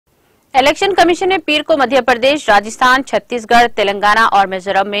Election commission ने पीर को मध्य प्रदेश, राजस्थान, छत्तीसगढ़, तेलंगाना और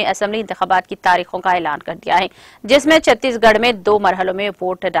मिजोरम में असेंबली इंतखाबात की तारीखों का ऐलान कर दिया है, जिसमें छत्तीसगढ़ में 2 मरहलों में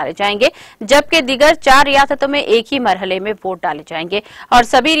वोट डाले जाएंगे, जबकि दीगर 4 रियासतों में एक ही मरहले में वोट डाले जाएंगे और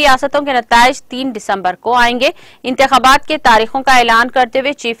सभी रियासतों के नताइज 3 दिसंबर को आएंगे। इंतखाबात के तारीखों का ऐलान करते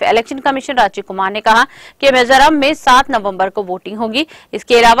हुए chief election commissioner Rajiv Kumar ने कहा कि मिजोरम में 7 नवंबर को वोटिंग होगी।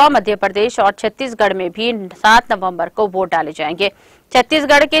 इसके अलावा मध्य प्रदेश और छत्तीसगढ़ में भी 7 नवंबर को वोट डाले जाएंगे।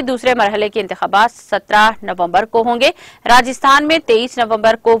 छत्तीसगढ़ के दूसरे मरहले के इंतखाबात 17 नवंबर को होंगे। राजस्थान में 23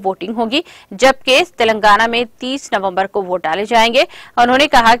 नवंबर को वोटिंग होगी, जबकि तेलंगाना में 30 नवंबर को वोट डाले जाएंगे। उन्होंने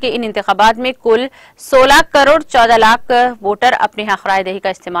कहा कि इन इंतखाबात में कुल 16 करोड़ 14 लाख वोटर अपने हक राय-दही का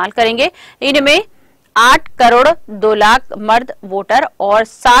इस्तेमाल करेंगे। इनमें 8 करोड़ 2 लाख मर्द वोटर और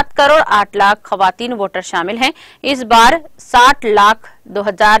 7 करोड़ 8 लाख खवातीन वोटर शामिल हैं। इस बार 60 लाख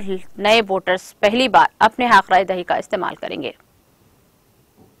 2000 नए वोटर्स पहली बार अपने हक राय-दही का इस्तेमाल करेंगे।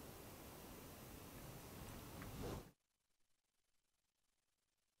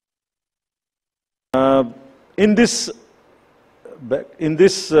 In this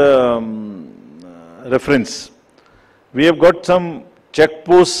reference, we have got some check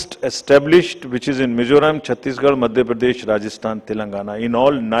post established, which is in Mizoram, Chhattisgarh, Madhya Pradesh, Rajasthan, Telangana, in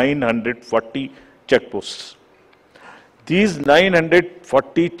all 940 check posts. These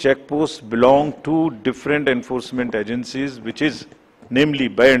 940 check posts belong to different enforcement agencies, which is namely,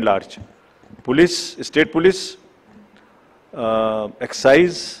 by and large, police, state police,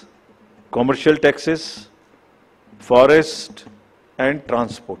 excise, commercial taxes, forest and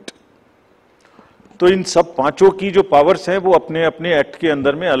transport. तो इन सब पांचों की जो powers हैं वो अपने अपने act के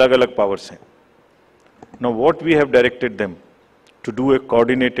अंदर में अलग अलग पावर्स हैं। Now what we have directed them to do a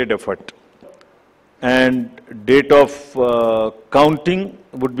coordinated effort, and date of counting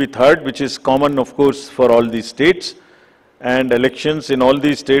would be 3rd, which is common of course for all these states, and elections in all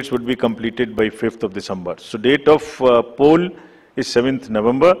these states would be completed by 5th of December. So date of poll is 7th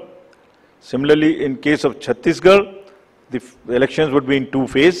November. Similarly, in case of Chhattisgarh, the elections would be in 2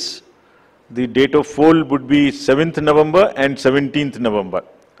 phases. The date of poll would be 7th November and 17th November.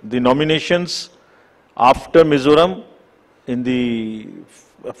 The nominations after Mizoram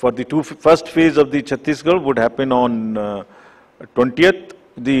for the first phase of the Chhattisgarh would happen on 20th,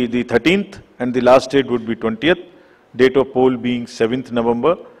 the 13th, and the last date would be 20th. Date of poll being 7th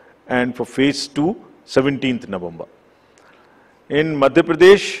November, and for phase 2, 17th November. In Madhya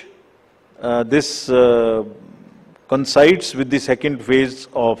Pradesh, this coincides with the second phase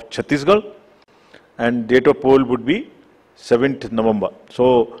of Chhattisgarh, and date of poll would be 7th November. So,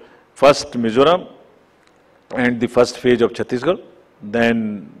 first Mizoram and the first phase of Chhattisgarh, then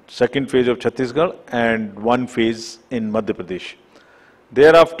second phase of Chhattisgarh and 1 phase in Madhya Pradesh.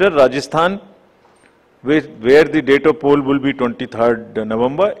 Thereafter, Rajasthan, where the date of poll will be 23rd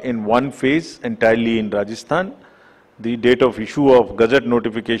November in 1 phase entirely in Rajasthan. The date of issue of Gazette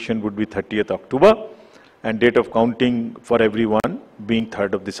notification would be 30th October, and date of counting for everyone being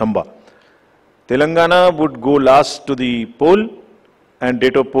 3rd of December. Telangana would go last to the poll, and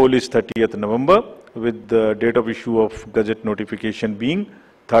date of poll is 30th November, with the date of issue of Gazette notification being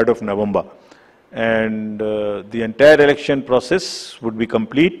 3rd of November. And the entire election process would be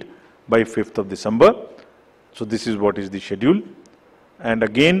complete by 5th of December. So this is what is the schedule. And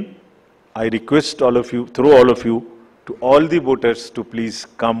again, I request all of you, through all of you, to all the voters to please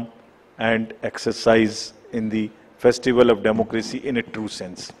come and exercise in the festival of democracy in a true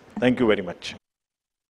sense. Thank you very much.